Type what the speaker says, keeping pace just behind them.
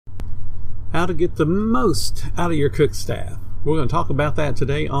how to get the most out of your cook staff. We're going to talk about that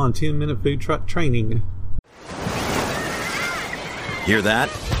today on 10-Minute Food Truck Training. Hear that?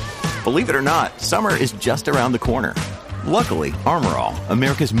 Believe it or not, summer is just around the corner. Luckily, Armor All,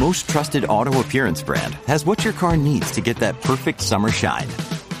 America's most trusted auto appearance brand, has what your car needs to get that perfect summer shine.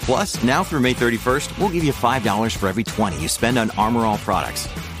 Plus, now through May 31st, we'll give you $5 for every $20 you spend on Armor All products.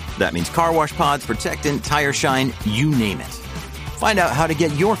 That means car wash pods, protectant, tire shine, you name it. Find out how to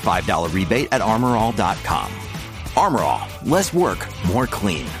get your $5 rebate at armorall.com. Armor All, less work, more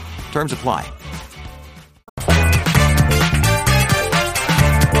clean. Terms apply.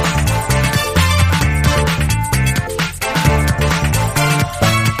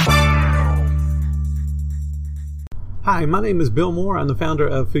 Hi, my name is Bill Moore. I'm the founder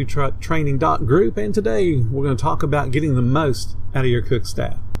of Food Truck Training Group, and today we're going to talk about getting the most out of your cook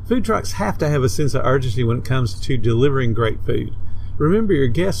staff. Food trucks have to have a sense of urgency when it comes to delivering great food. Remember, your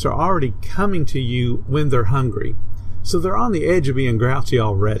guests are already coming to you when they're hungry, so they're on the edge of being grouchy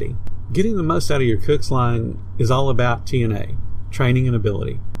already. Getting the most out of your cooks line is all about TNA, training and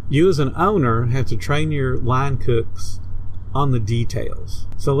ability. You as an owner have to train your line cooks on the details.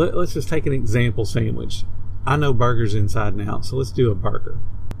 So let's just take an example sandwich. I know burgers inside and out, so let's do a burger.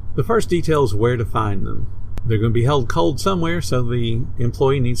 The first detail is where to find them. They're going to be held cold somewhere, so the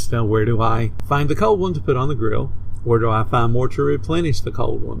employee needs to know, where do I find the cold one to put on the grill? Where do I find more to replenish the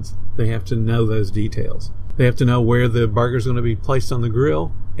cold ones? They have to know those details. They have to know where the burger's going to be placed on the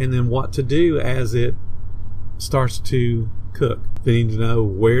grill, and then what to do as it starts to cook. They need to know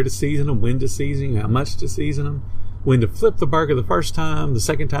where to season them, when to season, how much to season them, when to flip the burger the first time, the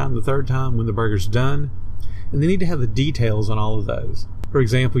second time, the third time, when the burger's done. And they need to have the details on all of those. For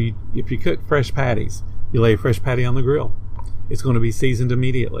example, if you cook fresh patties, you lay a fresh patty on the grill. It's going to be seasoned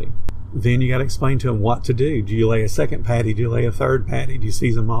immediately. Then you got to explain to them what to do. Do you lay a second patty? Do you lay a third patty? Do you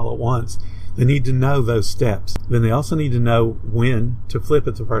season them all at once? They need to know those steps. Then they also need to know when to flip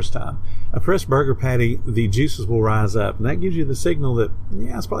it the first time. A fresh burger patty, the juices will rise up, and that gives you the signal that,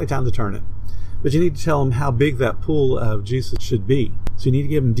 yeah, it's probably time to turn it. But you need to tell them how big that pool of juices should be. So you need to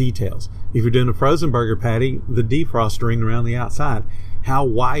give them details. If you're doing a frozen burger patty, the defrost ring around the outside, how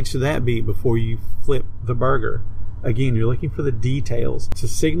wide should that be before you flip the burger? Again, you're looking for the details to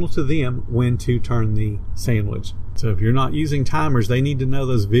signal to them when to turn the sandwich. So if you're not using timers, they need to know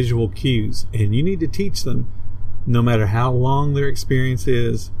those visual cues, and you need to teach them, no matter how long their experience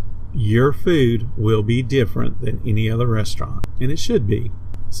is, your food will be different than any other restaurant, and it should be.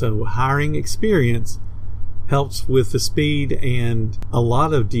 So hiring experience helps with the speed and a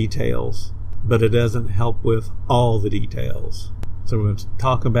lot of details, but it doesn't help with all the details. So we're going to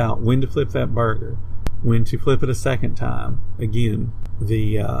talk about when to flip that burger, when to flip it a second time. Again,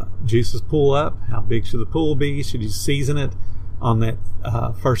 the juices pull up. How big should the pool be? Should you season it on that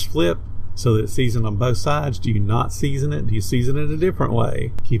first flip so that it's seasoned on both sides? Do you not season it? Do you season it a different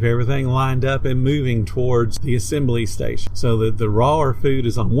way? Keep everything lined up and moving towards the assembly station so that the rawer food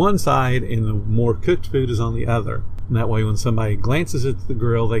is on one side and the more cooked food is on the other. And that way when somebody glances at the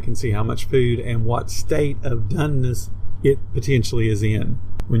grill, they can see how much food and what state of doneness it potentially is in.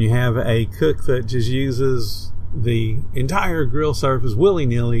 When you have a cook that just uses the entire grill surface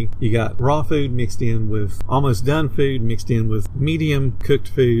willy-nilly, you got raw food mixed in with almost done food mixed in with medium cooked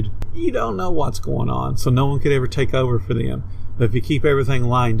food. You don't know what's going on, so no one could ever take over for them. But if you keep everything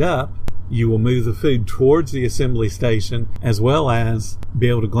lined up, you will move the food towards the assembly station, as well as be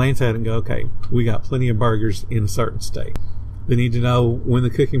able to glance at it and go, okay, we got plenty of burgers in a certain state. They need to know when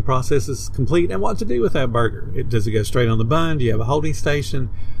the cooking process is complete and what to do with that burger. Does it go straight on the bun? Do you have a holding station?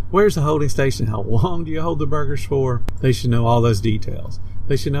 Where's the holding station? How long do you hold the burgers for? They should know all those details.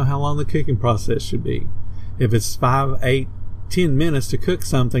 They should know how long the cooking process should be. If it's 5, 8, 10 minutes to cook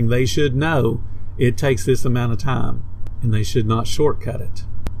something, they should know it takes this amount of time, and they should not shortcut it.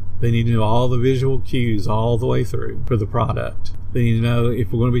 They need to know all the visual cues all the way through for the product. They need to know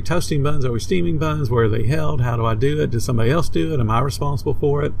if we're going to be toasting buns, are we steaming buns? Where are they held? How do I do it? Does somebody else do it? Am I responsible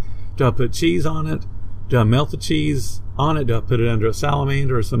for it? Do I put cheese on it? Do I melt the cheese on it? Do I put it under a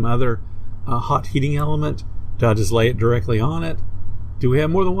salamander or some other hot heating element? Do I just lay it directly on it? Do we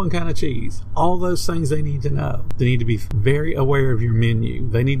have more than one kind of cheese? All those things they need to know. They need to be very aware of your menu.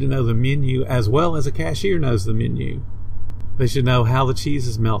 They need to know the menu as well as a cashier knows the menu. They should know how the cheese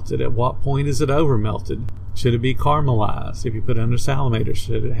is melted. At what point is it over melted? Should it be caramelized? If you put it under salamander,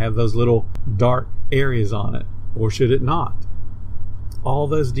 should it have those little dark areas on it? Or should it not? All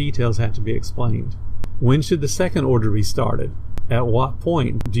those details have to be explained. When should the second order be started? At what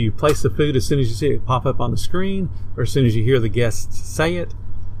point? Do you place the food as soon as you see it pop up on the screen, or as soon as you hear the guests say it?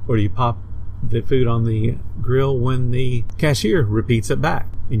 Or do you pop the food on the grill when the cashier repeats it back?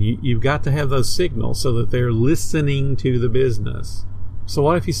 And you've got to have those signals so that they're listening to the business. So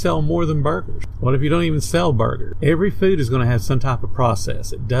what if you sell more than burgers? What if you don't even sell burgers? Every food is going to have some type of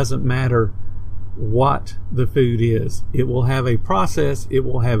process. It doesn't matter what the food is. It will have a process. It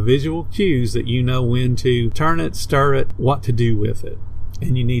will have visual cues that you know when to turn it, stir it, what to do with it.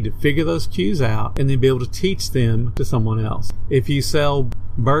 And you need to figure those cues out and then be able to teach them to someone else. If you sell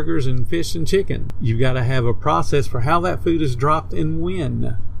burgers and fish and chicken, you've got to have a process for how that food is dropped and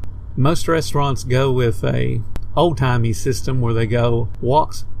when. Most restaurants go with a old-timey system where they go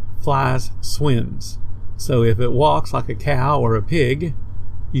walks, flies, swims. So if it walks like a cow or a pig,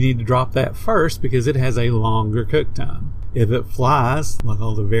 you need to drop that first because it has a longer cook time. If it flies, like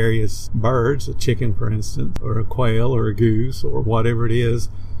all the various birds, a chicken for instance, or a quail or a goose or whatever it is,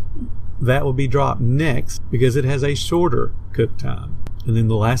 that will be dropped next because it has a shorter cook time. And then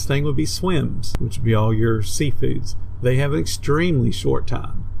the last thing would be swims, which would be all your seafoods. They have an extremely short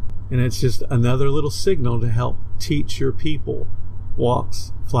time. And it's just another little signal to help teach your people.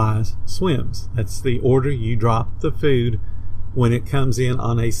 Walks, flies, swims. That's the order you drop the food when it comes in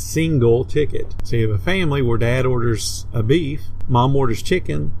on a single ticket. So you have a family where dad orders a beef, mom orders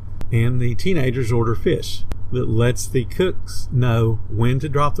chicken, and the teenagers order fish. That lets the cooks know when to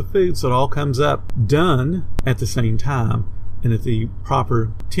drop the food so it all comes up done at the same time and at the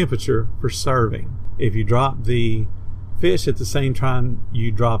proper temperature for serving. If you drop the fish at the same time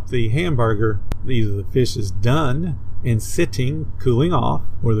you drop the hamburger, either the fish is done and sitting, cooling off,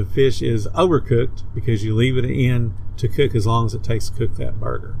 or the fish is overcooked because you leave it in to cook as long as it takes to cook that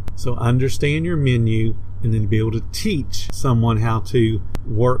burger. So understand your menu and then be able to teach someone how to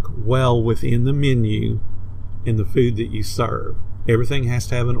work well within the menu and the food that you serve. Everything has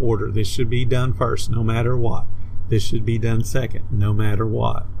to have an order. This should be done first, no matter what. This should be done second, no matter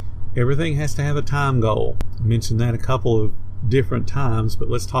what. Everything has to have a time goal. I mentioned that a couple of different times, but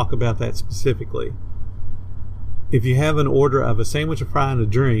let's talk about that specifically. If you have an order of a sandwich, a fry, and a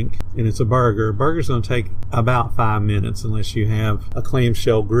drink, and it's a burger's going to take about 5 minutes unless you have a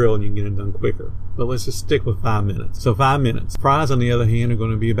clamshell grill and you can get it done quicker. But let's just stick with 5 minutes. So 5 minutes. Fries, on the other hand, are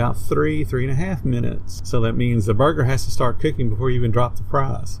going to be about 3.5 minutes. So that means the burger has to start cooking before you even drop the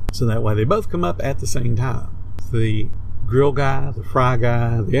fries. So that way they both come up at the same time. The grill guy, the fry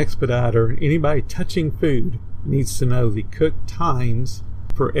guy, the expediter, anybody touching food needs to know the cook times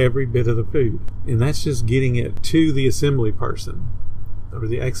for every bit of the food. And that's just getting it to the assembly person or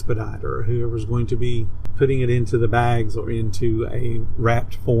the expediter or whoever's going to be putting it into the bags or into a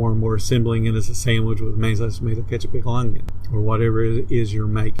wrapped form or assembling it as a sandwich with mayonnaise, tomato, ketchup, pickle, onion, or whatever it is you're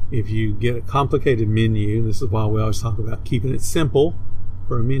making. If you get a complicated menu, and this is why we always talk about keeping it simple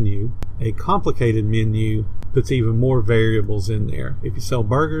for a menu, a complicated menu puts even more variables in there. If you sell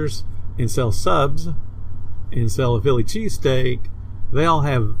burgers and sell subs and sell a Philly cheesesteak, they all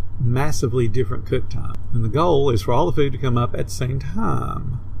have massively different cook time. And the goal is for all the food to come up at the same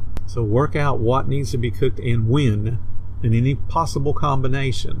time. So work out what needs to be cooked and when in any possible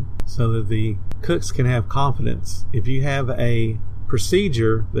combination so that the cooks can have confidence. If you have a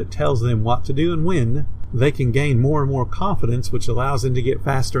procedure that tells them what to do and when, they can gain more and more confidence, which allows them to get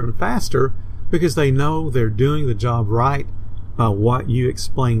faster and faster because they know they're doing the job right by what you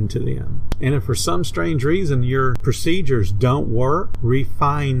explain to them. And if for some strange reason your procedures don't work,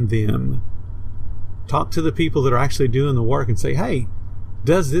 refine them. Talk to the people that are actually doing the work and say, hey,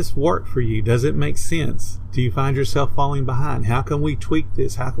 does this work for you? Does it make sense? Do you find yourself falling behind? How can we tweak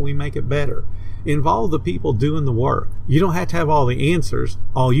this? How can we make it better? Involve the people doing the work. You don't have to have all the answers.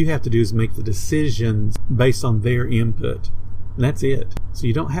 All you have to do is make the decisions based on their input. And that's it. So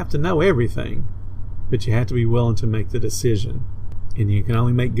you don't have to know everything, but you have to be willing to make the decision. And you can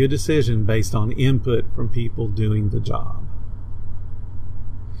only make good decisions based on input from people doing the job.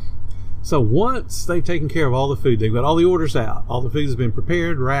 So once they've taken care of all the food, they've got all the orders out, all the food has been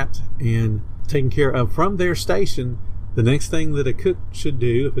prepared, wrapped, and taken care of from their station, the next thing that a cook should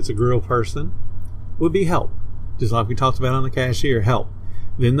do, if it's a grill person, would be help. Just like we talked about on the cashier, help.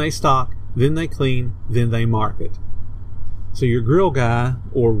 Then they stock, then they clean, then they market. So your grill guy,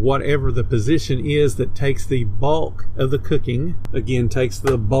 or whatever the position is that takes the bulk of the cooking, again, takes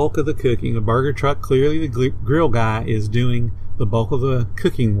the bulk of the cooking. A burger truck, clearly the grill guy is doing the bulk of the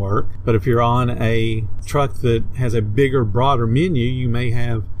cooking work. But if you're on a truck that has a bigger, broader menu, you may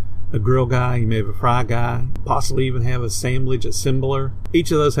have a grill guy, you may have a fry guy, possibly even have a sandwich assembler.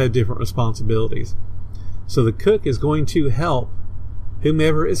 Each of those have different responsibilities. So the cook is going to help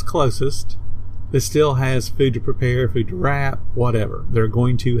whomever is closest that still has food to prepare, food to wrap, whatever. They're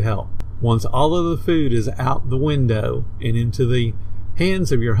going to help. Once all of the food is out the window and into the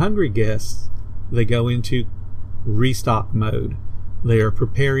hands of your hungry guests, they go into restock mode. They are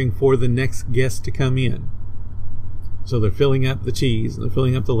preparing for the next guest to come in. So they're filling up the cheese, and they're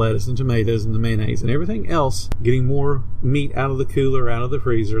filling up the lettuce and tomatoes and the mayonnaise and everything else, getting more meat out of the cooler, out of the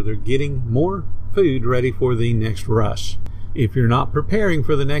freezer. They're getting more food ready for the next rush. If you're not preparing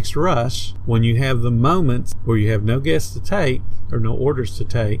for the next rush, when you have the moments where you have no guests to take or no orders to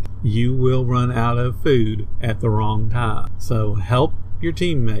take, you will run out of food at the wrong time. So help your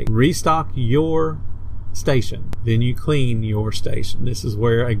teammate restock your station. Then you clean your station. This is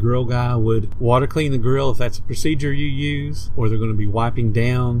where a grill guy would water clean the grill if that's a procedure you use, or they're going to be wiping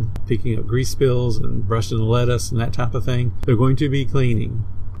down, picking up grease spills and brushing the lettuce and that type of thing. They're going to be cleaning.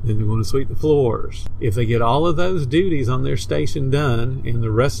 Then they're going to sweep the floors. If they get all of those duties on their station done and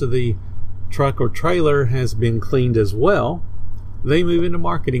the rest of the truck or trailer has been cleaned as well, they move into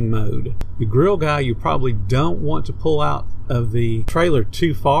marketing mode. The grill guy, you probably don't want to pull out of the trailer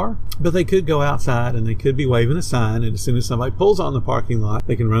too far, but they could go outside and they could be waving a sign, and as soon as somebody pulls on the parking lot,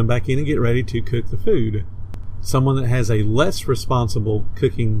 they can run back in and get ready to cook the food. Someone that has a less responsible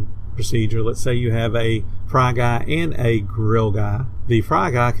cooking procedure, let's say you have a fry guy and a grill guy. The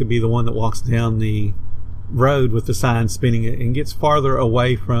fry guy could be the one that walks down the road with the sign spinning it and gets farther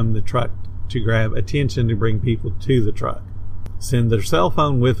away from the truck to grab attention to bring people to the truck. Send their cell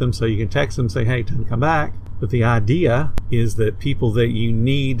phone with them so you can text them, say, hey, time to come back. But the idea is that people that you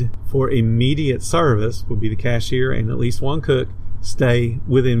need for immediate service would be the cashier and at least one cook stay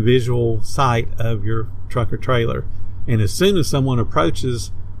within visual sight of your truck or trailer. And as soon as someone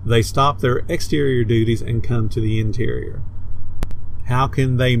approaches, they stop their exterior duties and come to the interior. How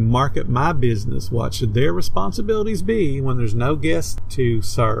can they market my business? What should their responsibilities be when there's no guests to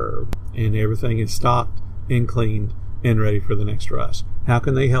serve and everything is stocked and cleaned and ready for the next rush? How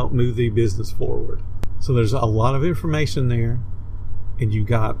can they help move the business forward? So there's a lot of information there, and you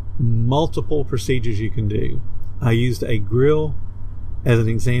got multiple procedures you can do. I used a grill as an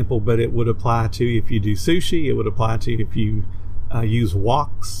example, but it would apply to if you do sushi. It would apply to if you use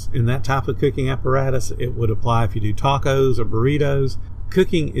woks in that type of cooking apparatus. It would apply if you do tacos or burritos.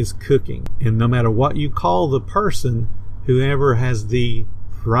 Cooking is cooking, and no matter what you call the person, whoever has the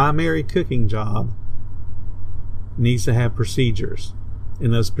primary cooking job needs to have procedures.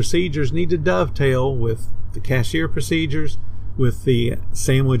 And those procedures need to dovetail with the cashier procedures, with the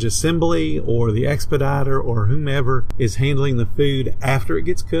sandwich assembly or the expediter or whomever is handling the food after it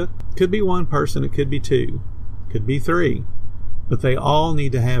gets cooked. Could be one person, it could be two, could be three. But they all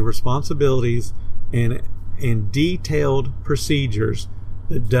need to have responsibilities and detailed procedures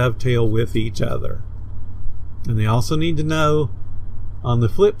that dovetail with each other. And they also need to know, on the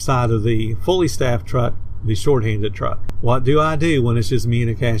flip side of the fully staffed truck, the shorthanded truck, what do I do when it's just me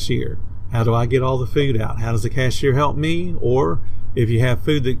and a cashier? How do I get all the food out? How does the cashier help me? Or if you have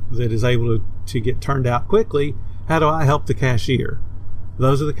food that is able to get turned out quickly, how do I help the cashier?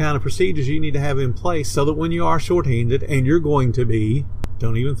 Those are the kind of procedures you need to have in place so that when you are shorthanded, and you're going to be,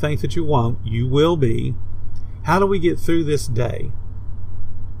 don't even think that you won't, you will be, how do we get through this day?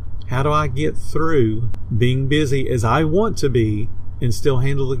 How do I get through being busy as I want to be and still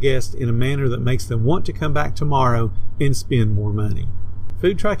handle the guest in a manner that makes them want to come back tomorrow and spend more money?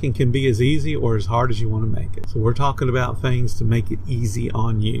 Food trucking can be as easy or as hard as you want to make it. So we're talking about things to make it easy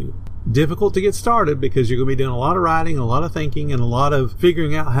on you. Difficult to get started because you're going to be doing a lot of writing, a lot of thinking, and a lot of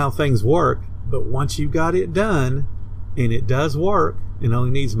figuring out how things work. But once you've got it done, and it does work, and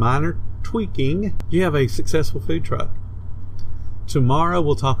only needs minor tweaking, you have a successful food truck. Tomorrow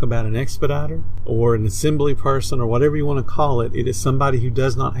we'll talk about an expediter or an assembly person or whatever you want to call it. It is somebody who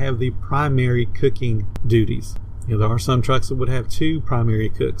does not have the primary cooking duties. You know, there are some trucks that would have two primary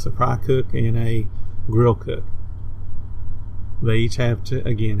cooks, a fry cook and a grill cook. They each have to,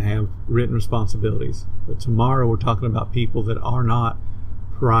 again, have written responsibilities. But tomorrow we're talking about people that are not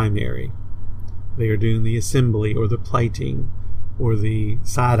primary. They are doing the assembly or the plating or the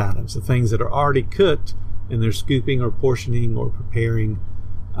side items, the things that are already cooked, and they're scooping or portioning or preparing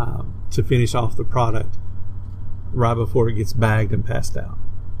to finish off the product right before it gets bagged and passed out.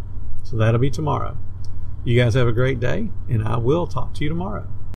 So that'll be tomorrow. You guys have a great day, and I will talk to you tomorrow.